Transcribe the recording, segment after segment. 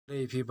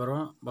Pi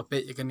baro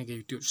bape ikan ke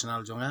YouTube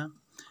channel jonga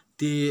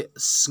ti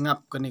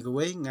ngap kan ke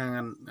wei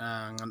ngan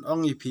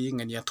ong ipi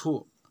ngan ya thu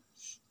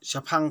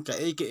syapang ke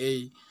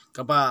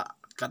ka ba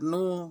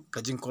katnu ka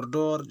jing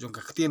koridor jong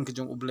ka ktien ke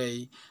jong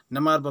ublei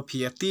namar ba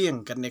pia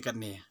tieng kan ne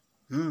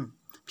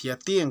pia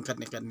tieng kan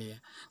ne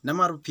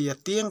namar pia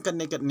tieng kan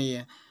ne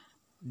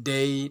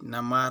dei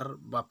namar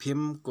ba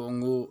phim ko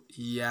ngu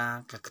ya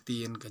ka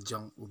ktien ke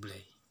jong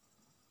ublei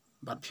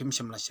bat phim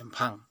shimla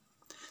syampang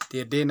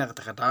dia dena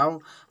kata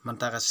kadau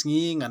mentaka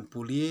sngi ngan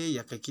puli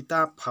ya ke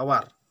kita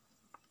pawar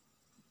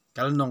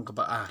kalnong ke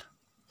baar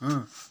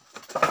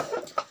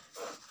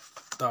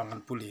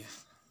tangan puli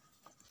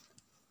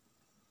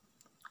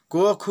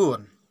ko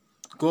khun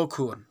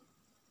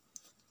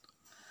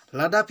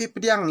lada pi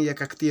pediang ya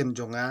ka ktien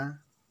jonga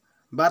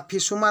bat pi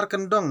sumar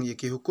kendong ya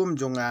ki hukum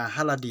jonga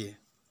haladi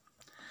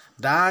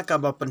da ka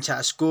ba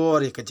pencha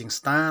skor ya ke jing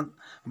stat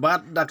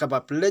bat da ka ba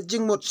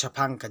pledging mut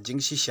syapang ka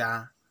jing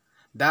shisha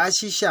da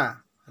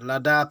shisha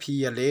lada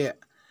pi yale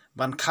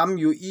ban kham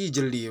yu i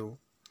jeliu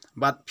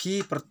bat pi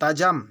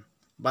pertajam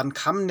ban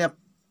kham nep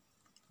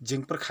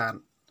jing perkhan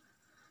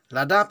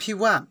lada pi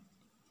wat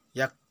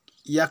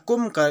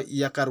yakum ka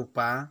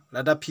yakarupa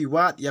lada pi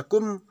wat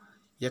yakum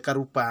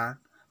yakarupa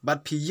bat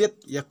pi yet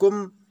yakum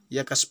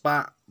yakaspa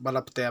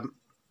balaptem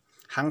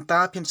hangta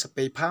pin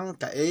sepei phang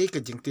ka ke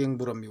jingting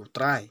buram yu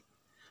trai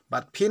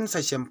bat pin sa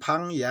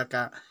sempang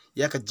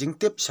yaka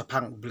jingtip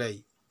sapang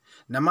ublei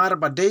namar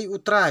badai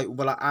utrai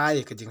ubala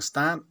ai ke jing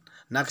stan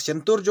nak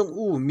sentur jong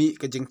mi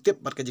ke jing tip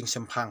bat ke jing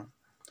sempang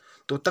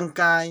tu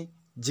tengkai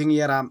jing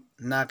yaram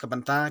na ke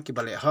banta ki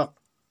bale hok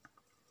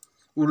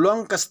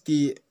ulong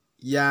kasti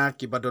ya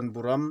ki badon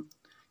buram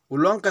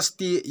ulong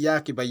kasti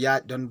ya ki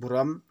bayat don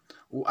buram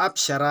u ap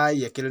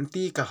syarai ya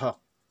kilenti ka hok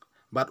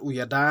bat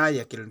uyada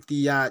ya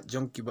kilenti ya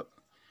jong ki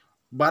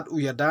bat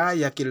uyada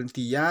ya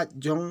kilenti ya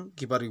jong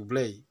ki bari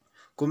ublei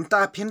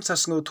kumta pin sa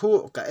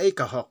snuthu ka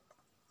ka hok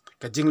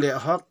ka jing le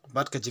hok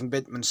bat ka jing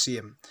bet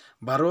mensim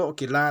baro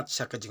kilat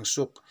sya ka jing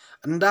suk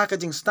anda ka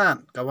jing stan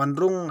ka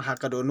wanrung ha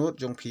ka donut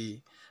jong phi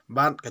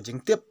bat ka jing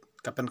tip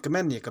ka pen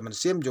kemen ye ka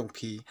mensim jong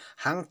phi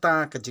hangta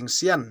ka jing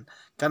sian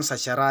kan sa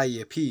syarai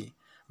ye phi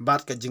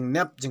bat ka jing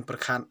nep jing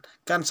perkhan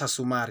kan sa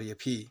sumar ye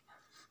phi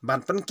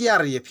ban pen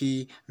kiar ye phi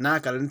na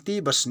ka lenti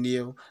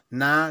basniu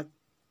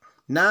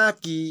na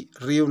ki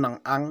riu nang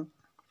ang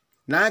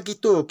na ki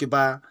to ki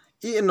ba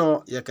ino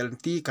ya ka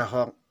lenti ka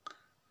hok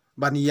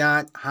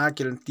baniya ha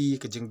kilenti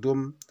ke jingdum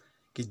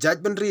ki jaj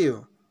ben riu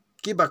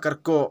ki bakar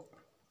ko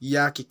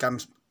ya ki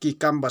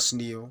kam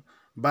basniu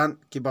ban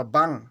ki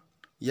babang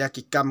ya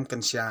ki kam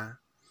kensya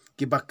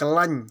ki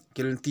bakalan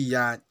kilenti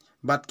ya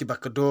bat ki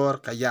bakedor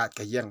kayat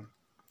kayeng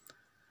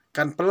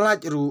kan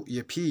pelaj ru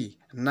ye phi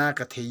na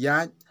ka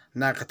theyat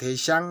na ka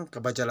theysang ka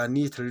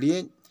bajalani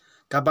thlien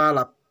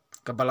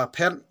kabala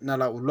phet na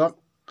la ulok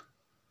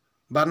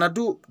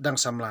banadu dang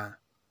samla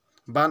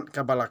ban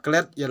kabala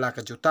klet yala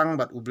ka jutang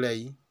bat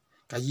ublei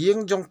ka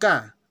yeng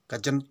jongka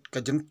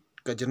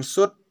ka jen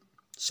sut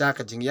sya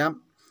ka jingyam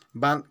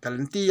ban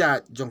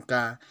kalentia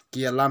jongka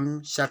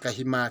kialam sya ka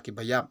hima ki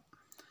bayap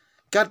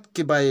kat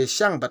ki bay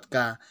syang bat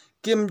ka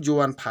kim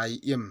juan phai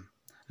im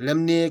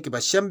lemne ki ba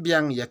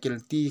syambyang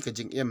yakilti ka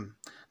jingim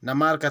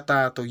namar kata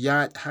to ya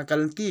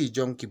hakalti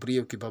jong ki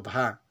briu ki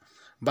babha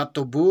bat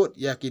to but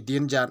ya ki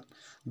dinjat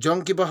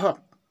jong ki bahok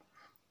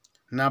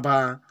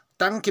naba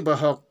tang ki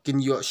bahok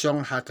kin yo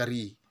syong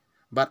hakari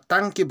bat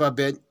tang ki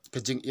babet ka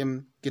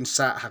jingim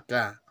kinsa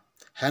haka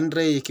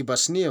Henry ki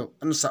basniu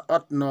ansa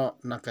ot no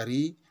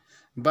nakari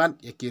ban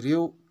ya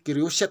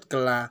kiriu set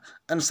kala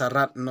ansa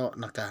rat no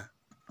naka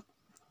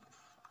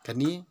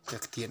kani ka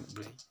ktien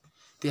blei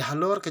ti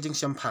halor ka jing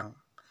sempang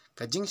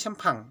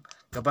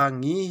ka ba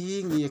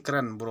ngi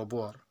kran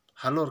borobor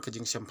halor ka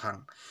jing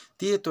sempang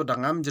ti to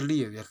dangam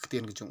jeli ya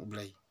ktien ka jung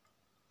blei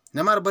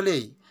namar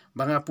balei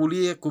banga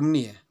pulie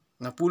kumni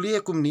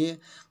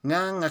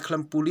nga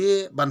khlam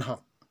pulie ban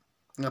hok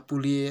nga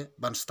pulie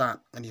ban stat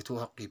ani thu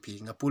hok pi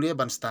nga pulie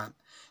ban stat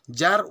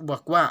jar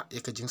ubakwa ya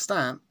ka jing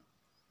stat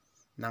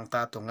nang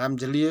ta to ngam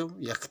jeliu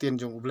ya ktien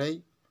jong ublei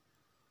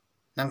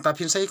nang ta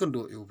phin sai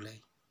kundu ublei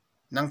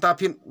nang ta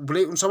phin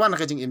ublei unsawan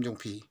ka jing im jong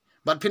phi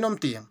bat phinom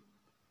tiang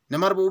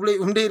namar bu ublei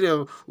umde re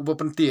ubo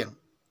penting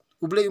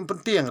ublei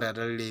penting ra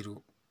daliru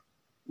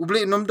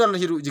ublei nom don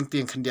hiru jing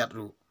tiang khandiat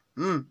ru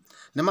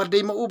namar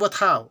dei ma uba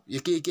thau ya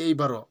ki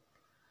baro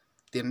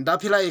tin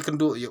da philai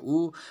kendu ya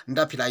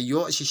nda philai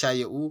yo sisa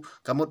ya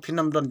kamut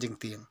phinam don jing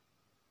tiang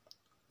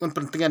un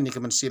pentingan ni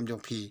kemen sim jong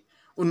phi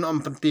un om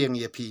penting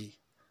ya phi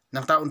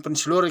nang ta un pen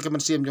slore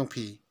kemen sim jong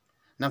phi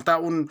nang ta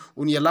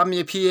un yalam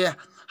ya phi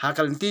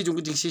hakal ti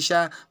jong jing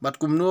sisa bat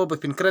kumno ba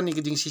phin kran ni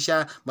jing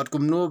sisa bat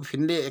kumno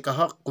phinle ka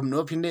hok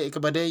kumno phinle ka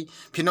badai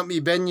phinom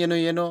i ben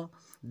yeno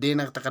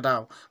denak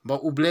takadaw ba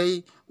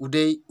ublei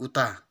udei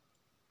uta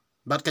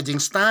bat ka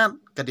jing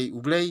stan ka dei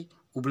ublei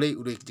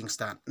ka jing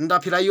stan nda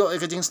philayo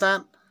ka jing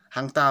stan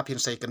hangta phin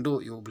sai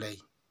kendu yu ublei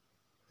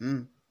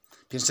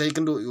phin sai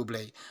kendu yu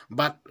ublei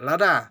bat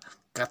lada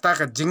kata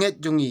ka jinget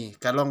jungi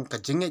kalong ka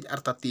jinget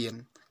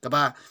artatien ka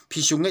ba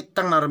phisunget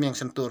tang naram yang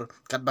sentur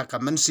kat ba ka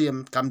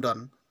mensim kamdon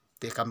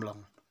te kamlong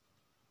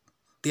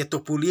te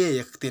to pulie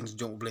ya ten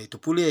jong ublei to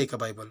pulie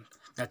ka Bible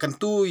ngakan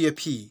tu ye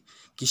phi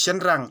ki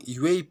shenrang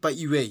iwei pa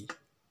iwei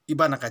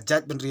ibana ka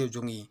jat ben rio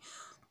jongi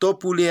to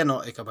pulie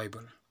no e ka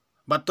Bible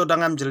bat to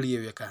dangam jelie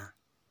we ka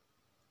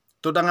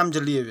to dangam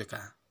jelie we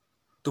ka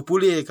to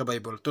pulie ka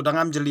Bible to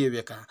dangam jelie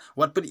we ka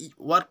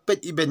wat pet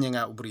iben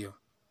nga ubrio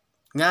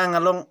nga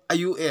ngalong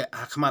ayu e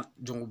akhmat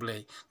jong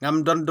ublei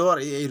ngam don dor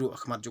e eru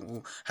akhmat jong u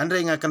hanre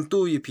nga kan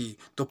tu yipi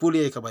to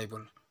pulie ka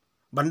Bible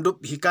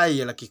bandup hikai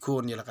ya laki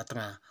khon ya laka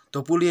tanga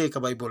to pulie ka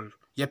Bible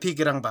ya phi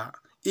kirang ba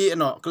e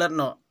no klat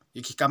no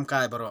iki kam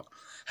kai baro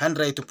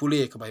hanre to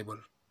pulie ka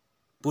Bible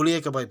pulie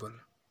ka Bible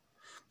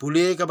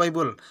pulie ka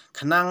Bible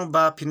khanang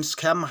ba phin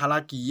scam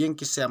halaki yeng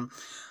kisam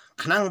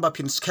khanang ba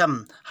phin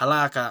scam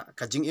halaka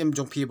ka jing em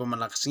jong phi ba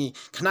malak singi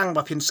khanang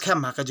ba phin scam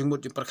ha ka jing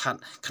mut jing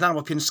perkhat khanang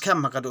ba phin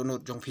scam ha ka do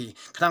not jong phi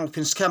khanang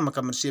phin scam ha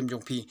ka man sim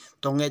jong phi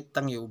tonget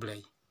tang ye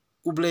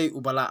ublei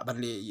ubala ban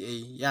le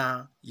e ya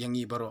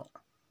yangi baro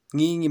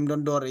ngi ngim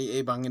don dor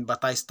e bangin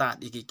batai start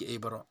iki ke e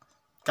baro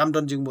kam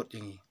don jing mut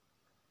yangi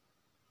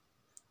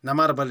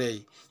namar balei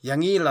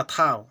yangi la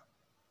thau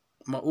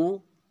ma u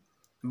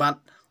bat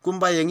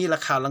kumba yangi la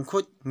kha lang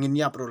khut ngin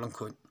yap ro lang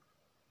khut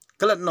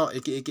kalat no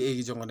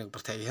eki jong nang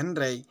perthai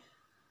henrei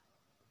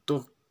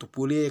to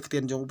pulie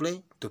ktien jong blei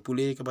to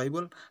pulie ka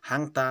Bible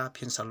hangta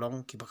phin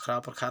salong ki bakhra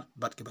perkhat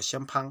bat ki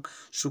basyamphang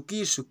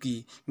suki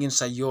ngin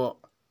sayo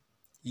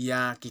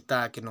ya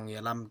kita kinong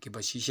yelam ki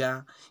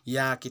basisha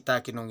ya kita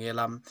kinong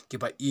yelam ki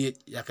ba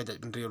it ya ka jat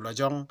benrio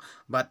lajong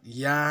bat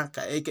ya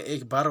ka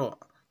ek baro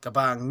ka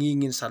ba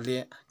ngin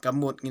sale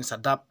kamut ngin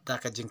sadap ta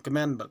ka jing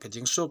kemen ba ka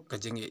jing suk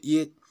ka jing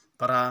it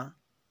para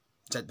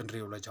jat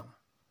benrio lajong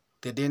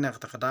tedena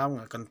kata kadaw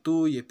ngakan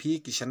tu ye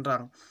phi ki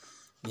shenrang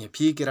ye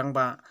phi kirang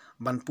ba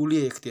ban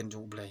pulie ktien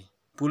jong blei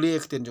pulie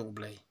ktien jong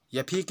blei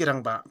ye phi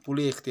kirang ba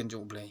pulie ktien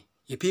jong blei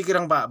ye phi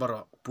kirang ba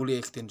baro pulie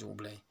ktien jong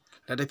blei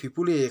lada phi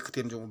pulie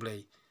ktien jong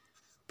blei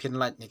phin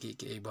lat ne ki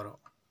baro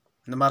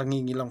namar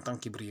ngi long tang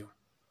ki brio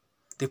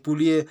te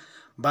pulie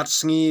bat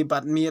sngi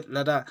bat miet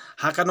lada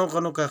hakano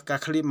ka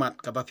khli mat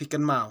ka ba phi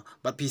kan mau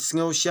bat phi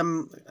sngo syam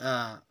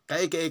ka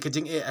ke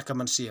jing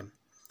akaman siam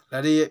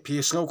lada phi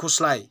sngo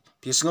khuslai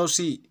phi sngo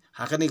si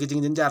hakani ke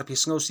jing jar phi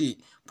sngo si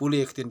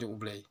pulie ktien jong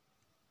ublei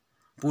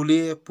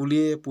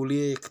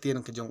pulie ktien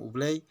ke jong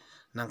ublei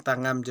nang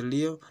tangam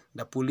jelio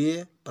da pulie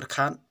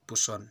perkhat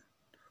puson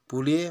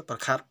pulie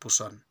perkhat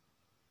puson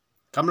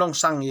kamlong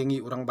sang yengi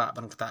urang ba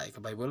ban kata ke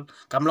Bible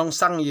kamlong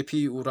sang ye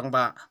phi urang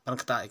ba ban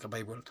kata ke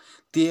Bible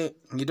tie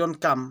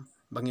ngidon kam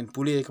bangin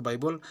pulie ke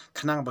Bible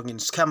khnang bangin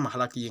scam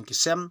halaki yeng ki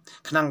sem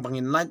khnang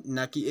bangin light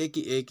na ki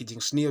ki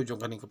jing snio jong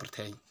kani ke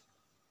perthai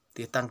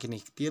tie tang kini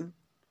ktien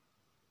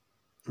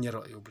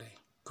nyero ublei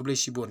kublei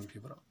sibon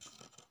pi bro